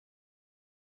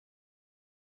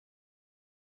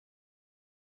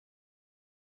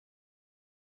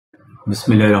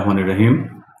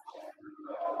Bismillahirrahmanirrahim.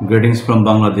 Greetings from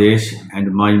Bangladesh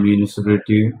and my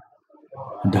municipality,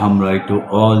 Dhamrai, to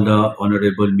all the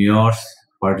honorable mayors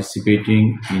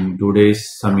participating in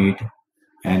today's summit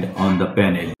and on the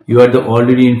panel. You are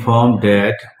already informed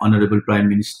that Honorable Prime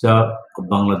Minister of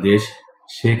Bangladesh,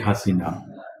 Sheikh Hasina,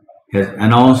 has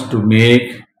announced to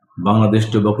make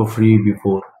Bangladesh tobacco free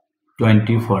before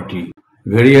 2040.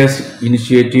 Various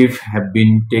initiatives have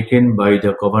been taken by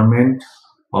the government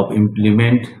of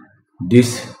implement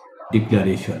this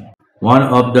declaration. One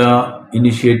of the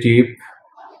initiative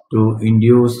to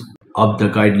induce of the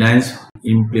guidelines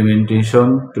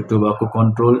implementation to tobacco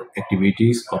control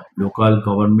activities of local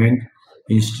government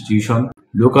institution.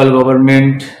 Local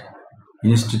government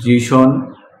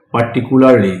institution,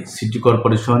 particularly city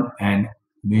corporation and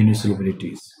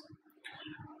municipalities,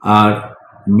 are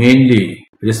mainly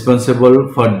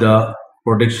responsible for the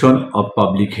protection of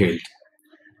public health.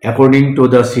 According to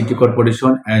the City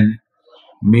Corporation and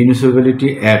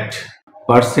Municipality Act,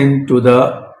 pursuant to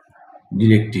the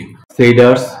directive,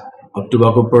 sellers of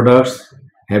tobacco products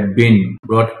have been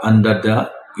brought under the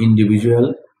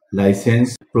individual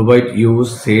license, provide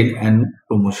use, sale and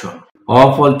promotion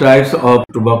of all types of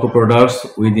tobacco products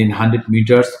within 100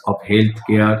 meters of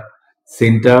healthcare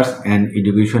centers and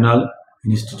educational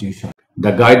institutions.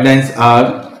 The guidelines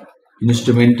are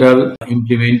instrumental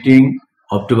implementing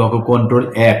of Tobacco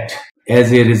Control Act,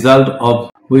 as a result of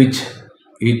which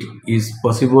it is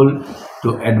possible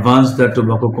to advance the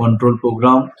tobacco control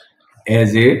program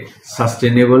as a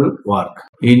sustainable work.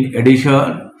 In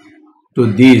addition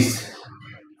to this,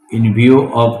 in view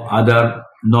of other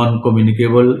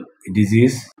non-communicable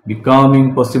disease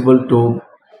becoming possible to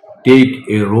take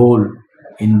a role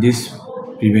in this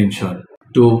prevention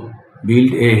to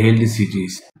build a healthy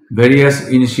cities. Various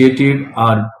initiatives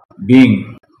are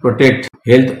being protect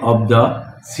health of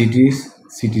the city's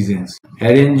citizens.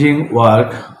 Arranging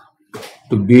work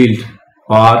to build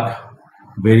park,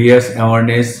 various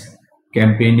awareness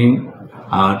campaigning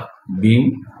are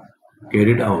being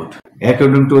carried out.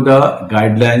 According to the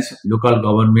guidelines, local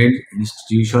government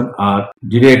institutions are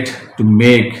directed to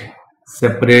make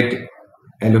separate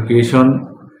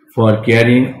allocation for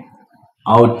carrying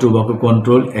out tobacco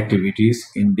control activities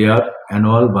in their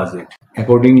annual budget.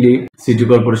 Accordingly, city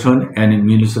corporation and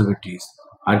municipalities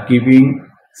are keeping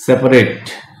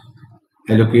separate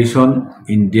allocation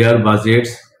in their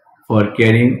budgets for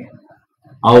carrying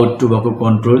out tobacco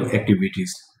control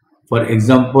activities. For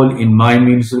example, in my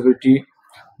municipality,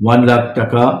 1 lakh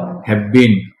taka have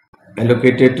been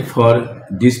allocated for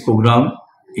this program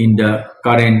in the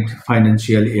current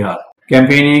financial year.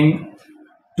 Campaigning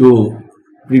to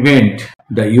prevent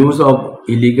the use of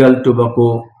illegal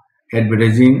tobacco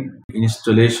advertising,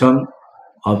 installation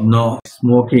of no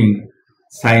smoking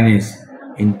signage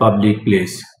in public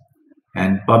place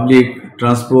and public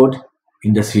transport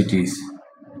in the cities.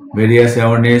 Various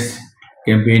awareness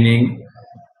campaigning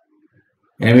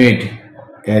aimed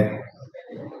at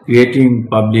creating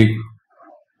public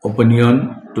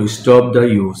opinion to stop the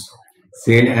use,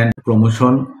 sale and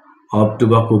promotion of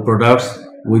tobacco products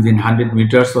within 100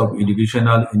 meters of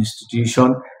educational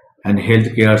institution and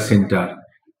healthcare center.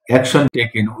 Action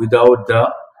taken without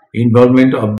the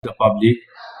involvement of the public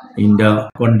in the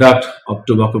conduct of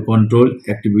tobacco control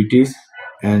activities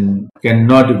and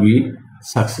cannot be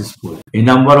successful. A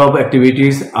number of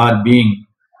activities are being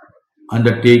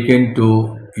undertaken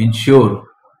to ensure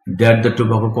that the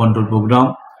tobacco control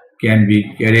program can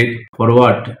be carried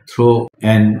forward through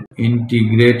an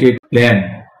integrated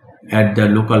plan at the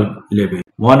local level.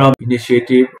 One of the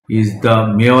initiatives is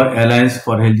the Mayor Alliance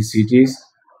for Healthy Cities.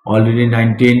 Already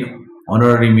 19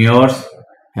 honorary mayors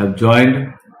have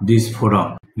joined this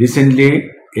forum. Recently,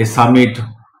 a summit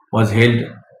was held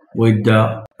with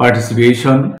the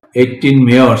participation 18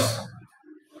 mayors,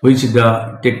 which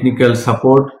the technical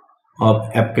support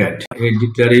of APCAT. A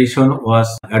declaration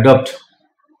was adopted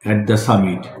at the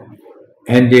summit,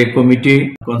 and a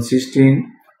committee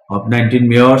consisting of 19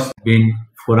 mayors been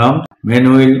formed.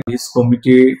 Meanwhile, this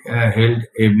committee held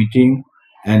a meeting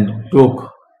and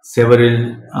took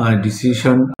several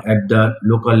decisions at the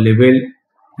local level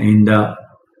in the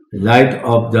light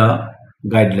of the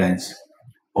guidelines.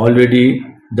 Already,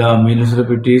 the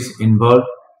municipalities involved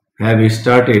have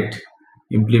started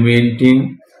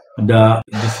implementing the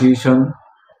decision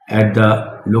at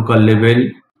the local level.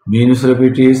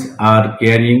 Municipalities are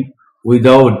carrying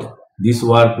without this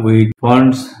work with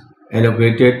funds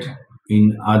allocated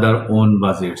in other own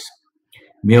budgets.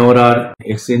 Mayor are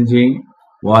exchanging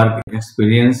work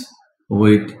experience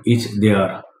with each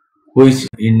other, which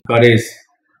encourage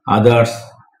others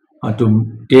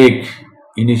to take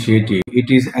initiative. It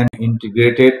is an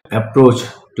integrated approach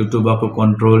to tobacco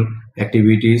control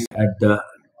activities at the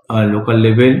local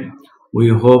level. We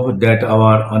hope that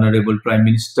our Honorable Prime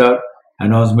Minister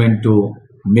announcement to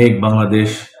make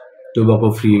Bangladesh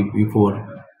tobacco free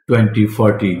before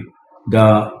 2040.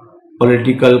 The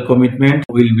political commitment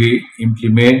will be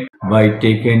implemented by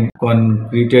taking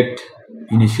concrete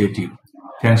initiative.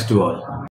 Thanks to all.